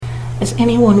As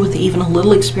anyone with even a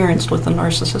little experience with a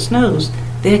narcissist knows,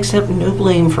 they accept no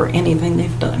blame for anything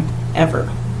they've done,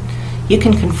 ever. You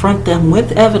can confront them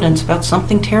with evidence about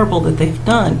something terrible that they've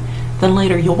done, then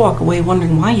later you'll walk away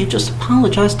wondering why you just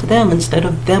apologized to them instead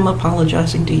of them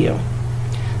apologizing to you.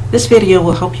 This video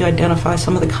will help you identify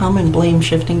some of the common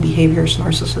blame-shifting behaviors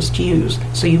narcissists use,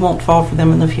 so you won't fall for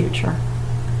them in the future.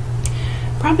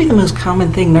 Probably the most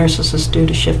common thing narcissists do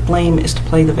to shift blame is to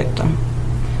play the victim.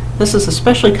 This is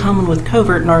especially common with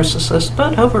covert narcissists,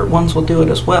 but overt ones will do it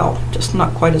as well, just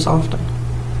not quite as often.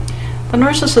 The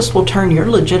narcissist will turn your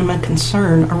legitimate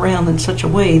concern around in such a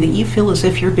way that you feel as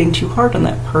if you're being too hard on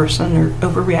that person, or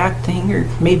overreacting,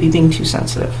 or maybe being too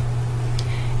sensitive.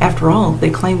 After all, they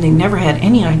claim they never had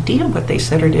any idea what they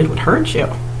said or did would hurt you.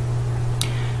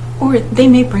 Or they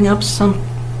may bring up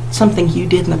something you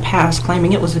did in the past,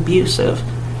 claiming it was abusive,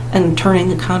 and turning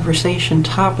the conversation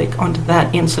topic onto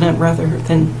that incident rather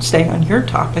than stay on your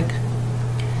topic.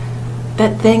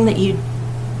 That thing that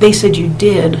they said you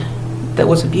did that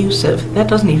was abusive, that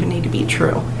doesn't even need to be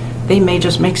true. They may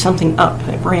just make something up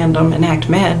at random and act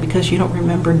mad because you don't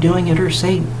remember doing it or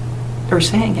saying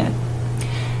it.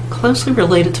 Closely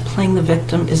related to playing the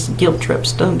victim is guilt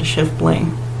trips done to shift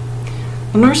blame.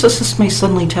 A narcissist may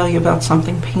suddenly tell you about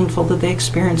something painful that they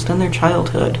experienced in their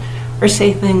childhood, or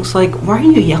say things like, "Why are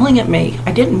you yelling at me?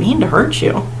 I didn't mean to hurt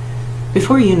you."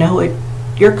 Before you know it,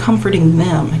 you're comforting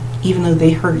them, even though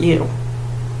they hurt you.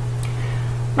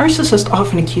 Narcissists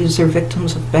often accuse their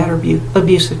victims of bad or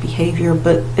abusive behavior,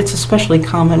 but it's especially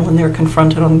common when they're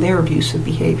confronted on their abusive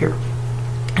behavior.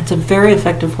 It's a very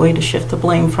effective way to shift the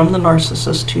blame from the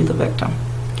narcissist to the victim.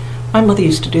 My mother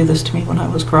used to do this to me when I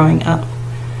was growing up.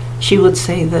 She would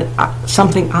say that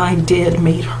something I did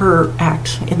made her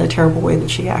act in the terrible way that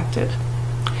she acted.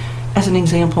 As an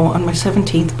example, on my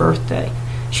 17th birthday,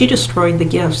 she destroyed the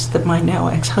gifts that my now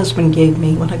ex-husband gave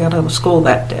me when I got out of school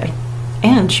that day.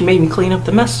 And she made me clean up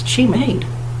the mess she made.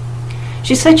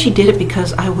 She said she did it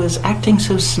because I was acting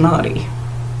so snotty,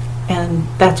 and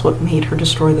that's what made her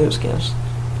destroy those gifts.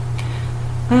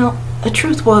 Well, the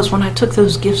truth was, when I took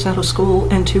those gifts out of school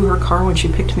and to her car when she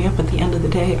picked me up at the end of the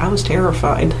day, I was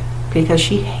terrified because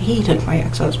she hated my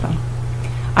ex-husband.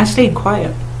 I stayed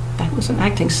quiet. I wasn't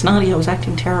acting snotty, I was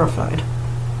acting terrified.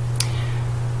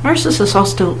 Narcissists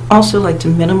also like to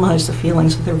minimize the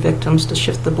feelings of their victims to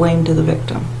shift the blame to the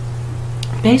victim.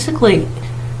 Basically,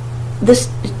 this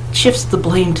shifts the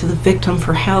blame to the victim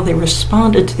for how they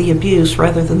responded to the abuse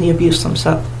rather than the abuse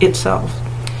itself.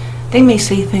 They may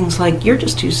say things like, "You're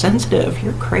just too sensitive,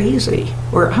 you're crazy,"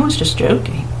 or "I was just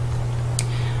joking."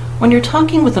 When you're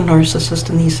talking with a narcissist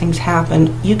and these things happen,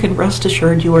 you can rest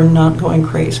assured you are not going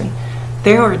crazy.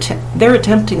 They're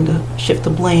attempting to shift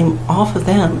the blame off of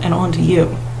them and onto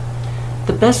you.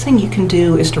 The best thing you can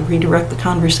do is to redirect the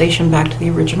conversation back to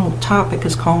the original topic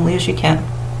as calmly as you can.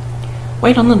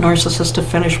 Wait on the narcissist to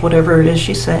finish whatever it is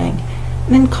she's saying,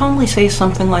 and then calmly say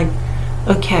something like,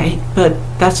 "Okay, but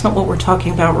that's not what we're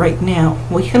talking about right now.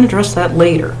 We can address that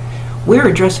later. We're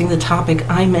addressing the topic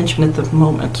I mentioned at the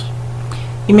moment."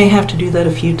 You may have to do that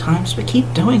a few times, but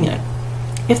keep doing it.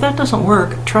 If that doesn't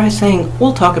work, try saying,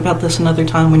 "We'll talk about this another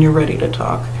time when you're ready to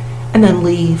talk," and then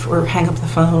leave or hang up the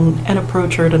phone and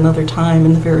approach her at another time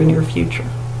in the very near future.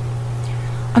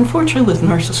 Unfortunately, with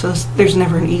narcissists, there's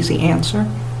never an easy answer.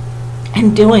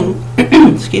 And doing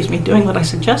what I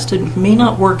suggested may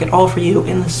not work at all for you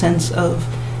in the sense of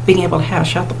being able to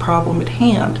hash out the problem at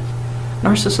hand.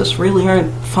 Narcissists really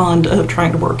aren't fond of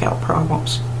trying to work out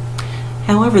problems.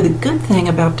 However, the good thing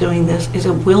about doing this is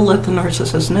it will let the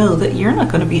narcissist know that you're not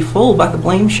going to be fooled by the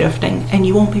blame shifting and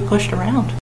you won't be pushed around.